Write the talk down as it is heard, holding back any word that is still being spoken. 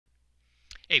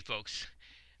Hey folks,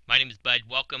 my name is Bud.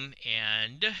 Welcome,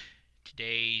 and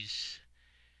today's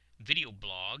video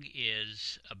blog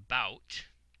is about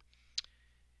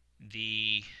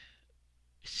the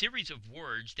series of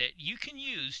words that you can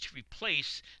use to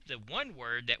replace the one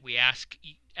word that we asked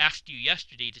you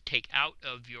yesterday to take out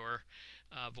of your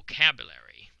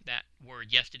vocabulary. That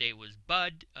word yesterday was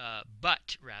but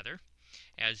rather,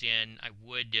 as in I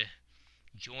would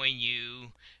join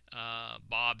you,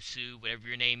 Bob, Sue, whatever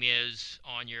your name is,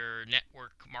 on your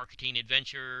network marketing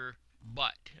adventure.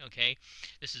 But, okay,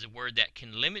 this is a word that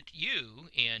can limit you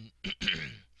in,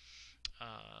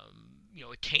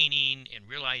 attaining and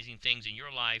realizing things in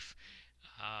your life,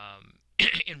 um,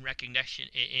 in recognition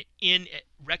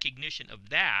of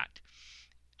that,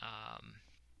 um,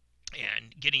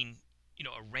 and getting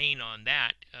a rein on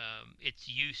that, its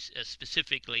use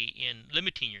specifically in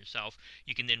limiting yourself.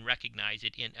 You can then recognize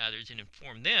it in others and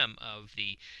inform them of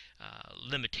the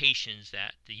limitations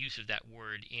that the use of that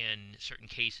word in certain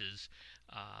cases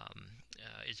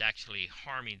is actually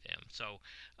harming them. So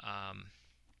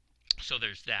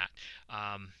there's that.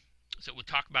 So we'll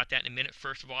talk about that in a minute.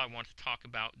 First of all, I want to talk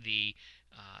about the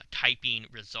typing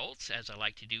results, as I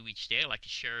like to do each day. I like to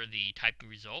share the typing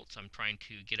results. I'm trying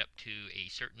to get up to a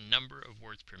certain number of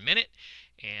words per minute,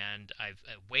 and I've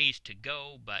ways to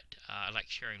go, but I like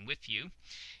sharing with you.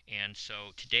 And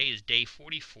so today is day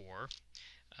 44.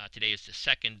 Today is the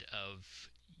 2nd of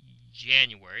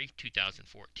January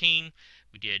 2014.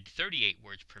 We did 38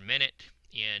 words per minute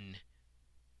in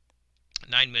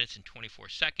 9 minutes and 24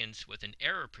 seconds with an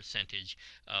error percentage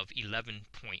of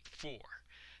 11.4.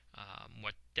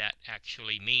 What that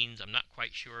actually means, I'm not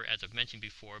quite sure, as I've mentioned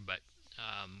before, but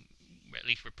at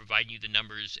least we're providing you the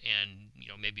numbers, and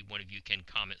maybe one of you can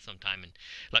comment sometime and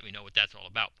let me know what that's all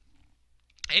about.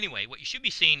 Anyway, what you should be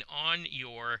seeing on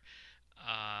your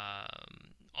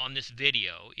on this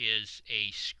video is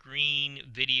a screen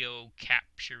video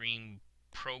capturing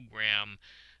program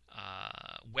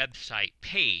website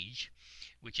page,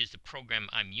 which is the program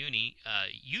I'm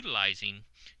utilizing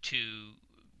to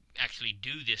actually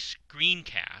do this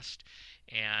screencast,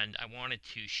 and I wanted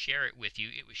to share it with you.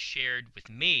 It was shared with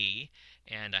me,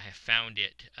 and I have found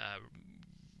it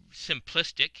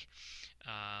simplistic,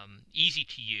 easy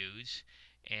to use,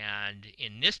 and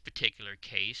in this particular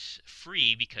case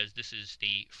free, because this is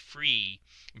the free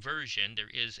version. There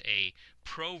is a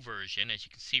pro version, as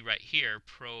you can see right here,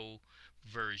 pro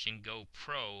version, Go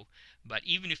Pro. But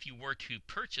even if you were to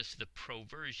purchase the pro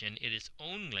version, it is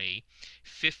only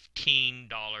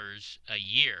 $15 a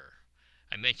year.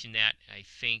 I mentioned that, I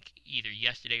think, either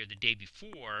yesterday or the day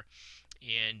before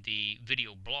in the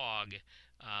video blog,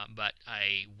 but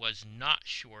I was not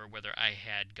sure whether I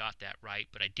had got that right.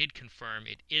 But I did confirm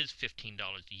it is $15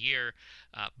 a year,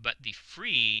 but the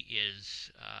free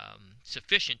is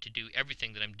sufficient to do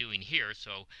everything that I'm doing here.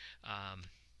 So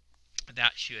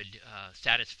that should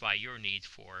satisfy your needs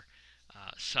for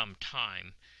some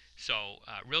time. So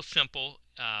real simple,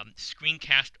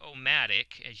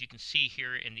 screencast-o-matic, as you can see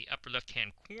here in the upper left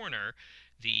hand corner,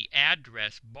 the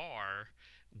address bar,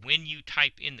 when you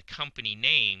type in the company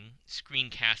name,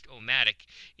 screencast-o-matic,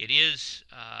 it is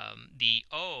the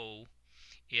O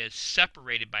is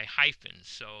separated by hyphens,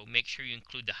 so make sure you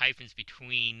include the hyphens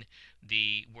between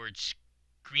the word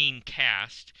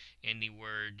screencast and the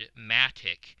word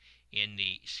matic in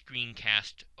the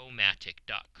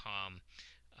screencast-o-matic.com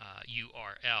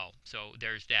URL. So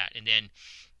there's that. And then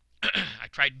I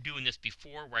tried doing this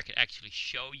before where I could actually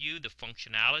show you the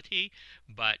functionality,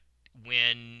 but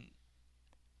when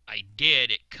I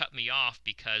did, it cut me off,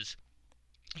 because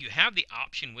you have the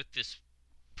option with this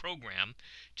program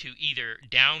to either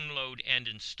download and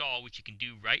install, which you can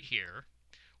do right here,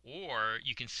 or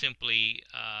you can simply,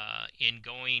 in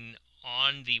going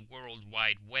on the World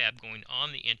Wide Web, going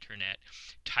on the internet,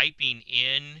 typing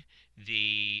in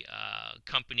the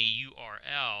company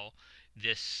URL,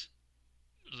 this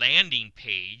landing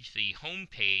page, the home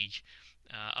page,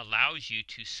 allows you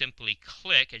to simply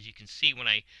click. As you can see, when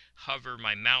I hover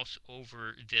my mouse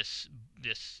over this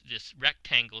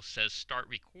rectangle says start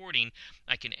recording,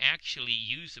 I can actually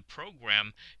use the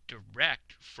program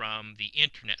direct from the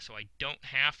internet, so I don't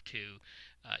have to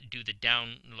do the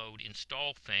download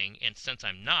install thing. And since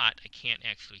I'm not, I can't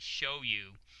actually show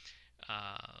you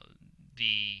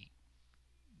the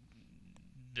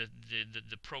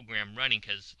program running,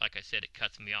 because, like I said, it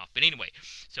cuts me off. But anyway,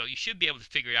 so you should be able to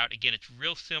figure it out. Again, it's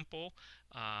real simple.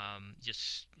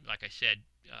 Just like I said,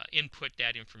 input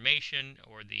that information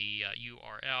or the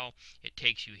URL. It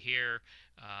takes you here.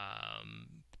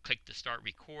 Click the start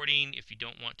recording if you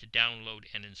don't want to download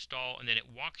and install, and then it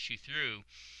walks you through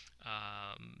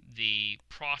the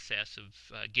process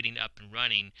of getting up and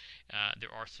running.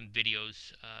 There are some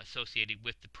videos associated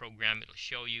with the program. It'll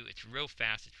show you. It's real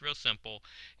fast. It's real simple.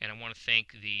 And I want to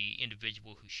thank the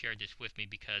individual who shared this with me,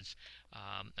 because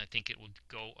I think it will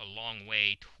go a long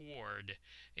way toward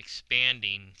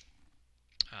expanding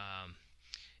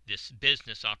this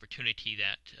business opportunity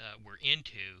that we're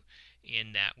into,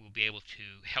 in that we'll be able to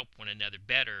help one another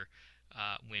better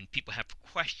when people have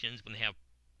questions, when they have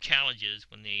challenges,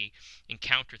 when they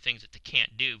encounter things that they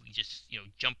can't do. We just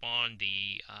jump on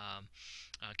the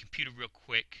computer real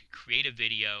quick, create a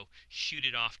video, shoot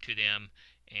it off to them,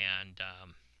 and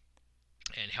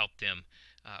help them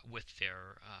with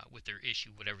their issue,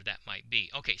 whatever that might be.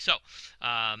 Okay, so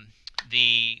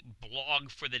the blog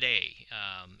for the day.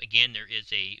 Again, there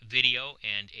is a video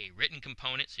and a written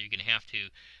component, so you're going to have to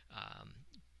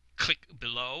click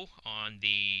below on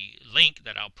the link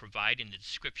that I'll provide in the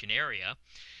description area.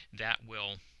 That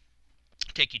will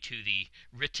take you to the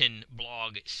written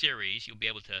blog series. You'll be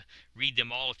able to read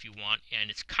them all if you want, and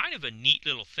it's kind of a neat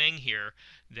little thing here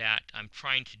that I'm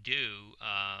trying to do,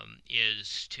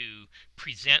 is to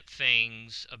present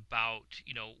things about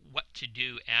what to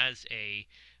do as a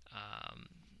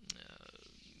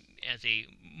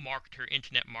marketer,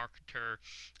 internet marketer,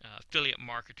 affiliate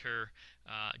marketer,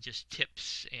 just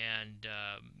tips and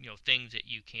things that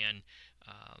you can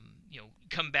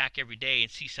come back every day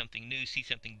and see something new, see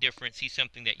something different, see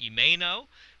something that you may know,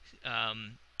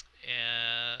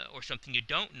 or something you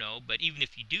don't know. But even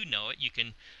if you do know it, you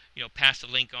can pass the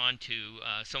link on to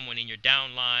someone in your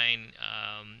downline,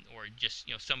 or just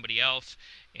somebody else,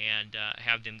 and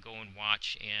have them go and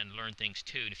watch and learn things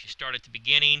too. And if you start at the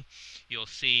beginning, you'll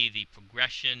see the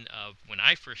progression of when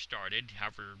I first started,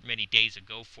 however many days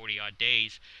ago, 40 odd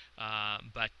days,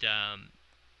 but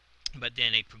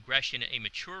then a progression, a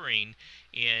maturing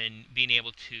in being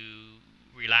able to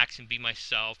relax and be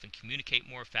myself and communicate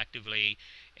more effectively,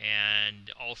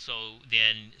 and also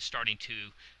then starting to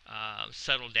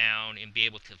settle down and be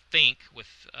able to think with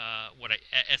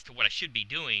as to what I should be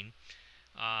doing,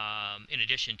 in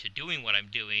addition to doing what I'm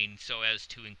doing, so as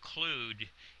to include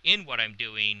in what I'm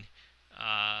doing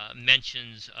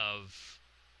mentions of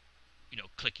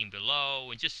clicking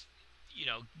below, and just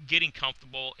getting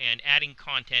comfortable and adding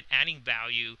content, adding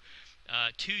value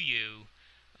to you,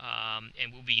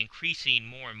 and we'll be increasing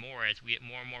more and more as we get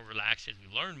more and more relaxed, as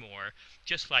we learn more.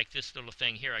 Just like this little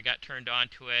thing here, I got turned on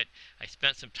to it, I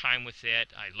spent some time with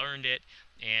it, I learned it,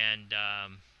 and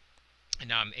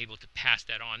now I'm able to pass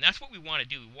that on. That's what we want to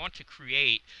do. We want to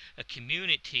create a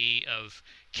community of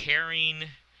caring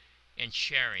and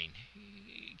sharing.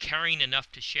 Caring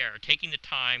enough to share, taking the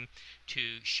time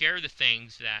to share the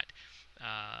things that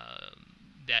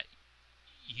that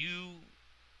you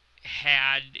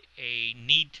had a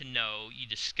need to know, you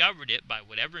discovered it by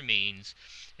whatever means,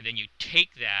 and then you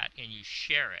take that and you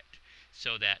share it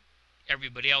so that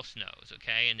everybody else knows,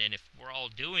 okay? And then if we're all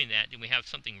doing that, then we have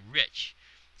something rich,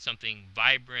 something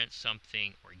vibrant,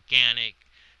 something organic,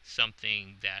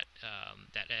 something that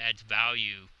that adds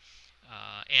value,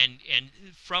 and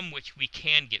from which we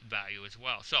can get value as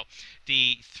well. So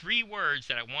the 3 words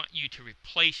that I want you to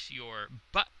replace your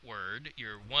but word,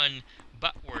 your one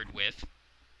but word with,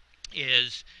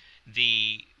 is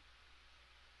the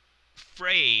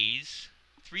phrase,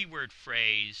 3-word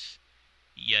phrase,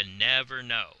 you never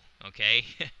know, okay?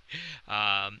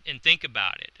 And think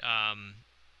about it.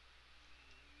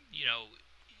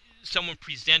 Someone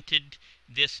presented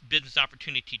this business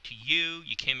opportunity to you,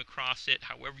 you came across it,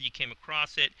 however you came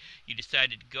across it, you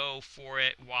decided to go for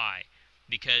it. Why?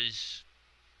 Because,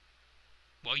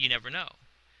 well, you never know.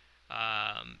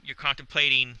 You're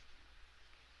contemplating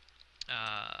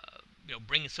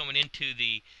bringing someone into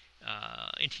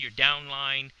your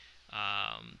downline.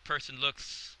 Person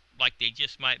looks like they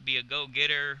just might be a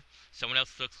go-getter, someone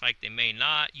else looks like they may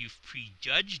not. You've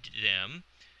prejudged them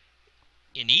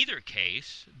in either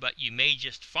case, but you may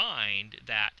just find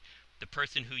that the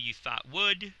person who you thought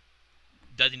would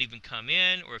doesn't even come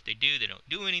in, or if they do, they don't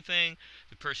do anything.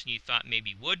 The person you thought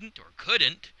maybe wouldn't or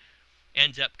couldn't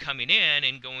ends up coming in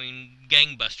and going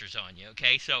gangbusters on you,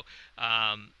 okay? So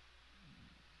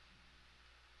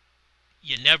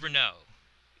you never know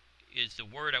is the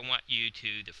word I want you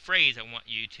to, the phrase I want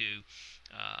you to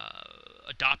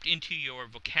adopt into your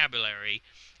vocabulary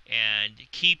and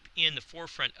keep in the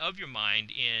forefront of your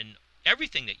mind in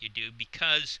everything that you do,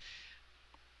 because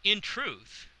in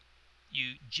truth,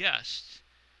 you just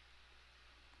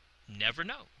never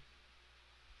know.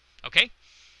 Okay?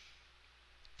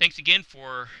 Thanks again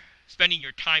for spending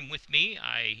your time with me.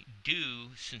 I do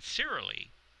sincerely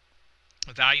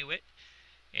value it.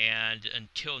 And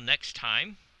until next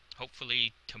time,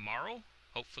 hopefully tomorrow,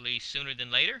 hopefully sooner than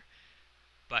later.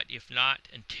 But if not,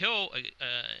 until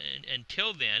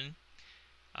then,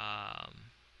 um,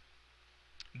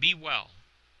 be well.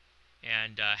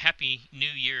 And Happy New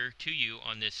Year to you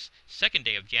on this second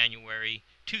day of January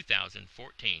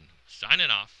 2014.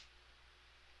 Signing off.